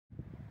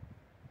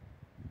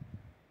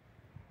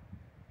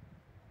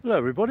Hello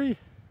everybody,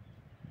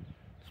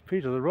 it's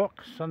Peter the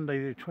Rock, Sunday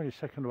the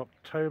 22nd of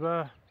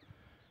October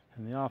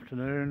in the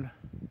afternoon,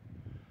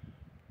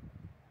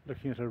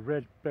 looking at a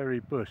red berry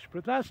bush,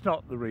 but that's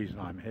not the reason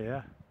I'm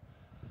here.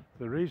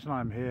 The reason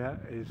I'm here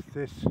is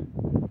this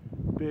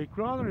big,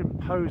 rather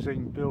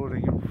imposing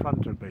building in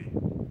front of me.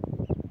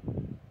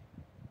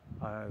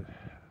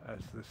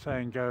 As the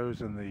saying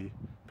goes in the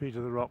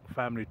Peter the Rock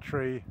family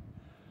tree,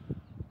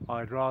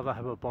 I'd rather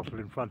have a bottle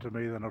in front of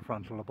me than a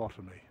frontal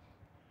lobotomy.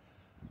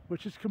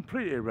 Which is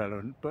completely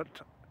irrelevant,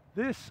 but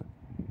this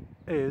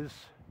is,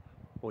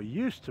 or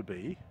used to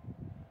be,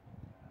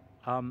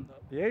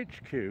 the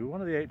HQ, one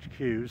of the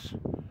HQs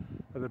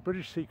of the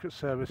British Secret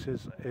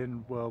Services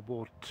in World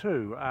War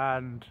II,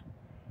 and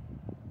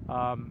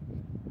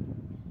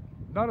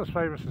not as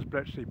famous as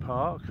Bletchley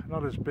Park,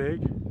 not as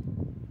big,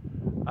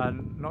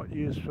 and not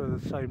used for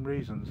the same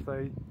reasons.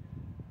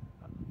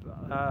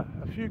 A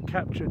few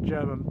captured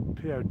German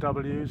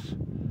POWs,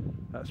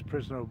 that's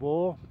prisoner of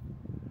war,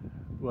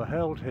 were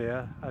held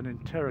here and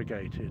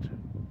interrogated.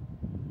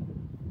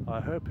 I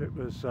hope it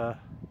was a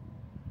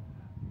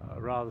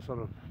rather sort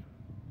of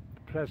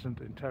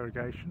pleasant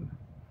interrogation,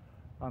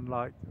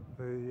 unlike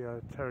the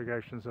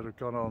interrogations that have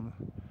gone on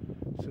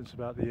since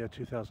about the year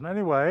 2000.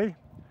 Anyway,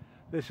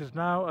 this is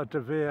now a De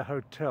Vere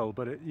hotel,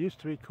 but it used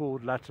to be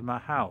called Latimer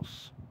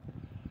House.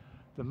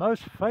 The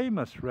most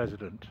famous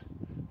resident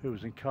who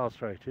was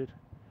incarcerated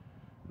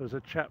was a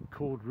chap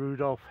called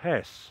Rudolph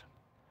Hess.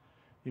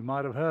 You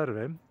might have heard of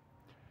him.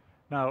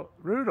 Now,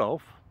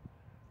 Rudolph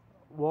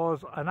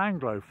was an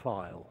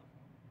Anglophile.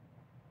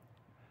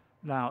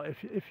 Now,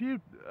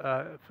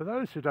 for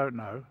those who don't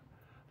know,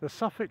 the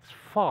suffix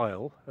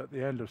 "phile" at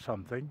the end of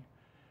something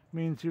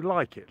means you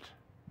like it.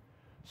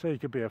 So you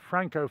could be a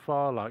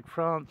Francophile like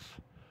France,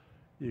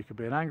 you could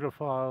be an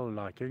Anglophile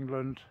like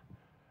England,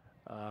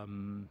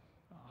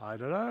 I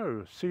don't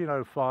know,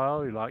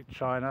 Sinophile, you like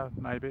China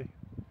maybe.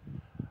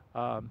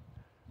 But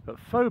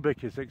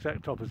phobic is the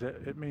exact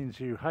opposite. It means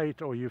you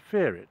hate or you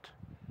fear it.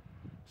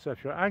 So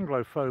if you're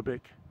Anglophobic,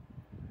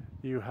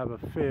 you have a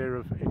fear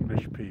of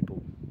English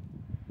people.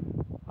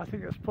 I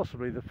think that's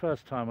possibly the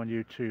first time on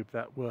YouTube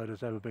that word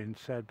has ever been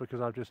said,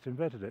 because I've just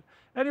invented it.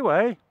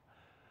 Anyway,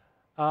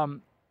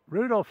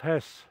 Rudolph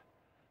Hess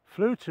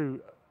flew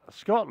to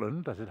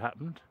Scotland, as it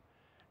happened,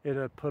 in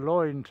a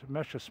purloined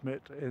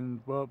Messerschmitt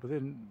in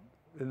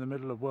the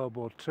middle of World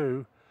War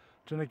II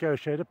to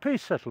negotiate a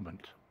peace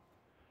settlement.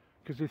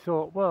 Because he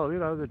thought, well, you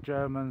know, the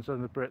Germans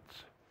and the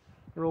Brits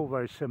are all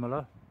very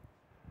similar.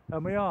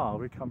 And we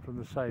come from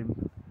the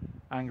same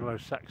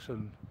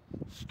Anglo-Saxon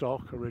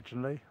stock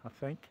originally, I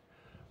think.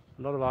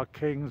 A lot of our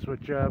kings were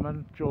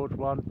German, George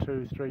I,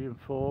 II, III and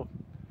IV,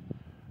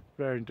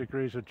 varying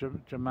degrees of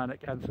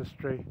Germanic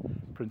ancestry.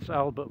 Prince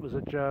Albert was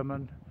a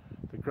German,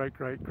 the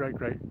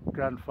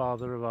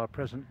great-great-great-great-grandfather of our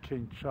present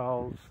King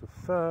Charles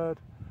III,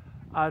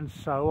 and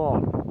so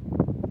on.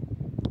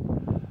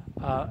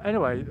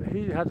 Anyway,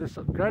 he had this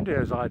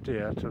grandiose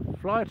idea to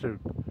fly to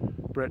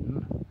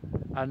Britain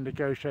and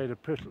negotiate a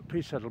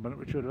peace settlement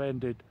which would have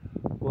ended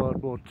World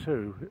War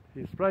II.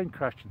 His plane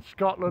crashed in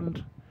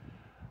Scotland.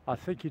 I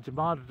think he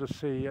demanded to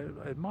see,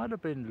 it might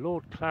have been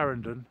Lord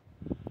Clarendon,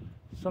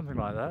 something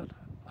like that,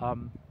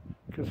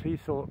 because he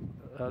thought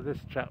this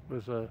chap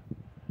was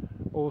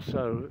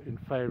also in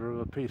favour of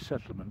a peace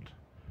settlement.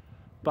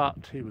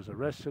 But he was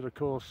arrested, of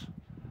course,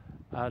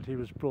 and he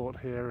was brought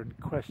here and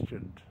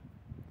questioned.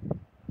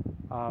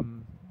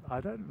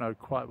 I don't know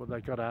quite what they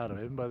got out of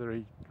him, whether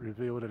he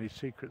revealed any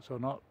secrets or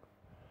not.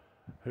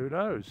 Who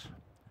knows?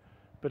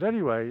 But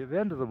anyway, at the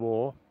end of the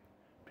war,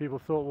 people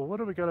thought, well,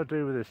 what are we going to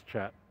do with this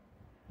chap?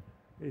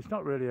 He's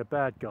not really a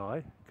bad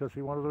guy, because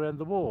he wanted to end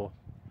the war.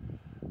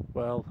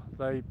 Well,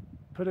 they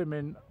put him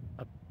in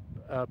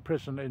a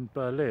prison in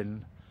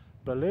Berlin,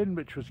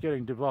 which was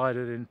getting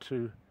divided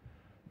into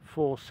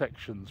 4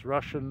 sections: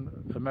 Russian,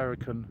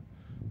 American,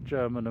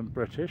 German and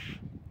British.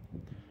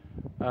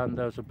 And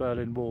there was a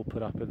Berlin Wall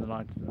put up in the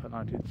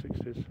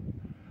 1960s.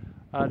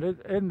 And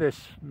in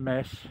this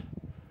mess,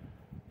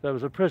 there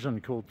was a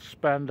prison called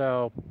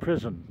Spandau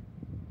Prison,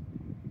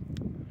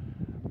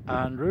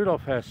 and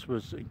Rudolph Hess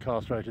was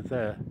incarcerated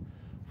there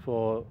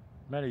for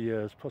many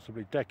years,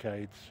 possibly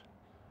decades,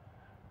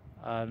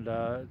 and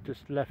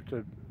just left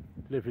to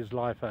live his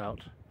life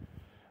out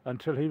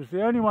until he was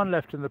the only one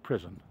left in the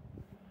prison.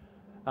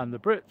 And the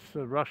Brits,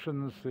 the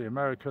Russians, the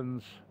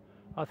Americans,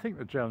 I think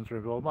the Germans were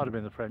involved, might have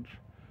been the French,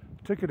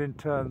 took it in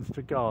turns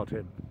to guard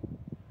him,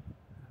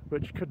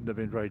 which couldn't have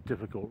been very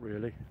difficult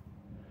really,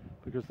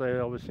 because they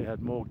obviously had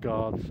more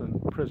guards than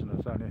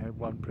prisoners, only had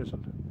one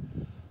prison.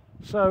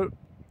 So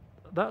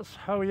that's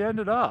how he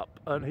ended up,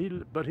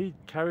 and but he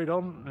carried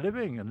on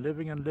living and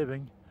living and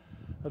living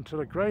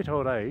until a great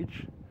old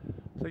age,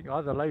 I think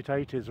either late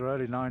 80s or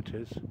early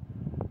 90s,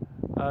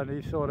 and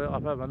he thought,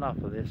 I've had enough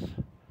of this,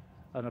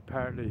 and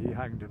apparently he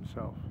hanged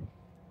himself.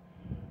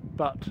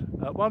 But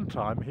at one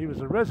time he was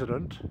a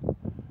resident,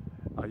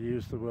 I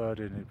use the word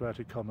in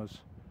inverted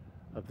commas,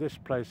 of this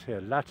place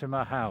here,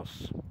 Latimer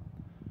House.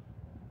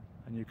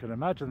 And you can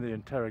imagine the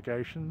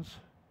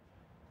interrogations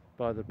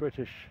by the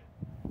British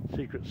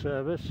Secret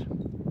Service.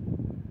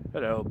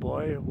 Hello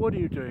boy, what are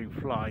you doing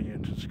flying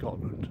into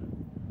Scotland?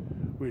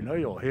 We know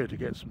you're here to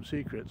get some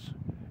secrets.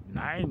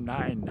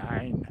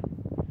 999.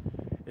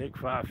 Ik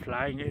was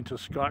flying into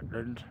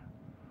Scotland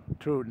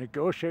to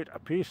negotiate a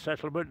peace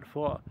settlement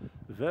for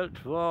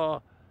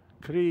WWII.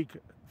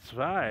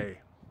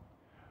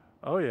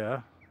 Oh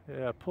yeah,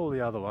 yeah, pull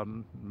the other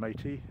one,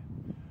 matey.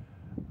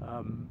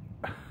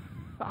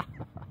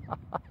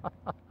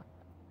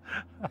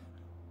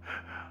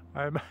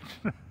 I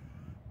imagine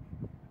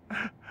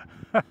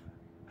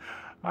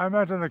I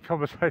imagine the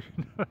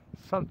conversation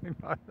something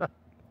like that.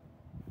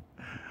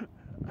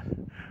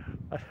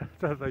 I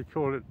don't know if they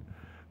call it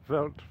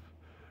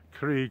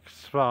Weltkrieg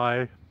 2.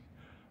 I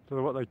don't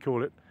know what they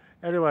call it.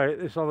 Anyway,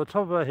 it's on the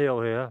top of a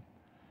hill here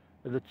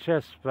in the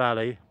Chess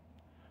Valley,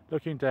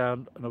 looking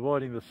down and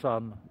avoiding the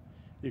sun.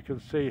 You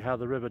can see how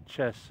the River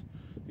Chess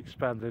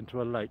expands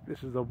into a lake.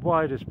 This is the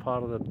widest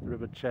part of the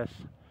River Chess.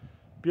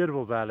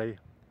 Beautiful valley,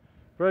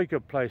 very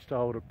good place to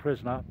hold a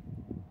prisoner,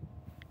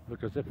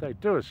 because if they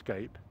do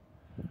escape,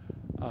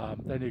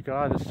 then you can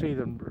either see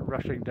them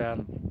rushing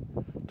down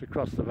to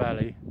cross the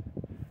valley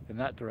in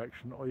that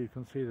direction, or you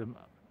can see them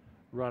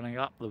running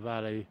up the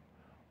valley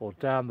or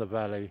down the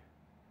valley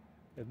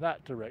in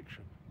that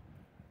direction.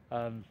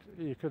 And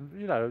you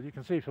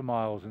can see for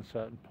miles in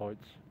certain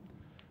points,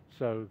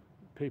 so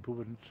people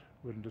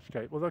wouldn't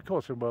escape. Well, of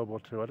course, in World War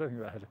II, I don't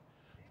think they had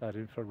that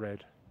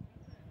infrared.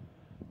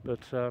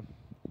 But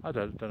I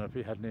don't know if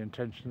he had any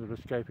intentions of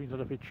escaping. I don't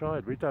know if he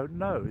tried. We don't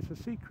know. It's a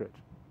secret.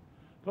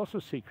 Lots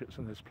of secrets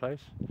in this place.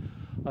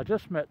 I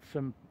just met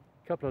a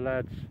couple of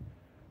lads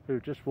who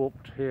just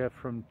walked here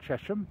from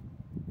Chesham.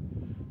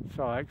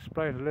 So I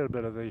explained a little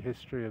bit of the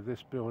history of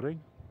this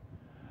building.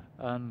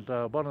 And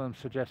one of them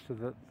suggested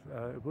that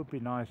it would be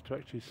nice to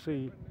actually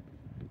see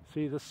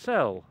the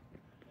cell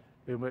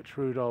in which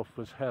Rudolph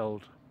was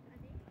held.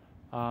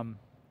 And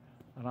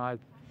I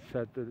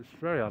said that it's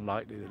very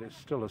unlikely that it's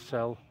still a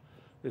cell,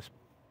 this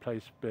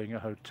place being a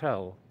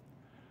hotel.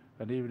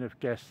 And even if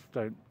guests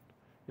don't,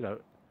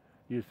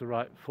 use the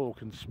right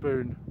fork and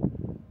spoon,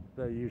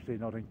 they're usually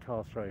not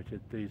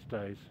incarcerated these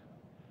days.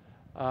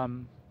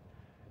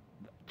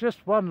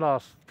 Just one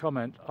last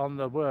comment on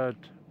the word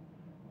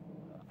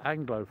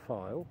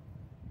Anglophile.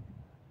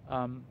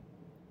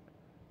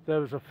 There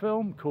was a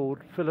film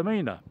called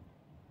Philomena.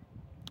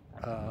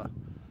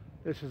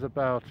 This is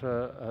about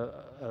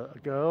a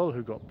girl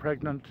who got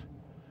pregnant,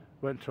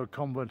 went to a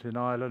convent in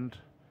Ireland,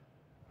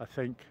 I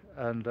think,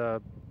 and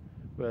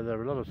where there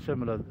were a lot of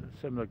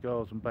similar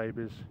girls and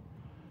babies,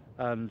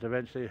 and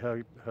eventually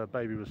her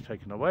baby was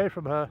taken away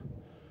from her,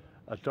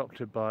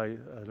 adopted by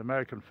an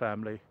American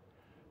family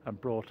and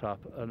brought up,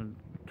 and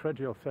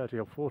 20 or 30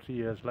 or 40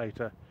 years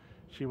later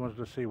she wanted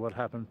to see what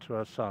happened to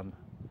her son.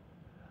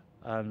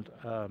 And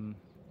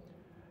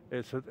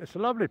it's a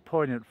lovely,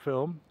 poignant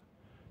film.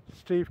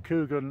 Steve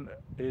Coogan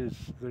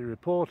is the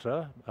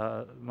reporter,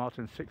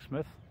 Martin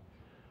Sixsmith,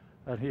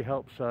 and he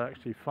helps her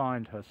actually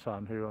find her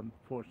son, who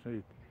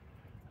unfortunately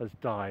has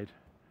died.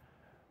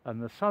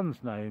 And the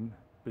son's name,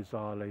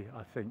 bizarrely,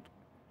 I think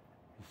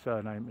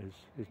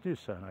his new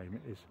surname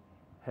is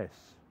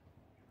Hess.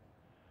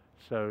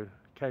 So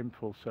came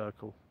full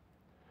circle.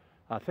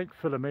 I think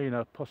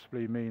Philomena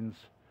possibly means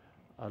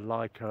a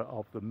liker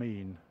of the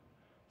mean,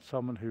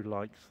 someone who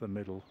likes the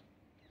middle.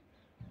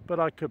 But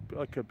I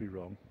could be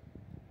wrong.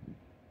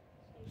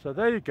 So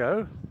there you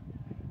go.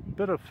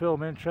 Bit of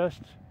film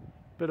interest,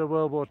 bit of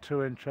World War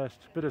II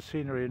interest, bit of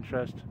scenery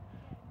interest,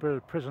 bit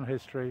of prison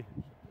history,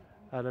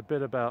 and a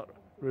bit about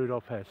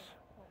Rudolph Hess.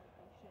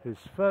 His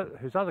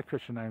other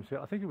Christian names here,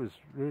 I think it was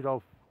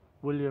Rudolph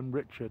William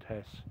Richard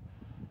Hess.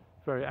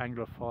 Very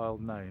Anglophile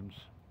names.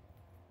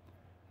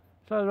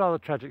 So a rather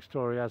tragic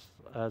story, as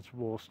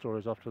war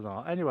stories often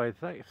are. Anyway,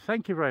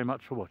 thank you very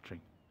much for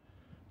watching.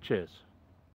 Cheers.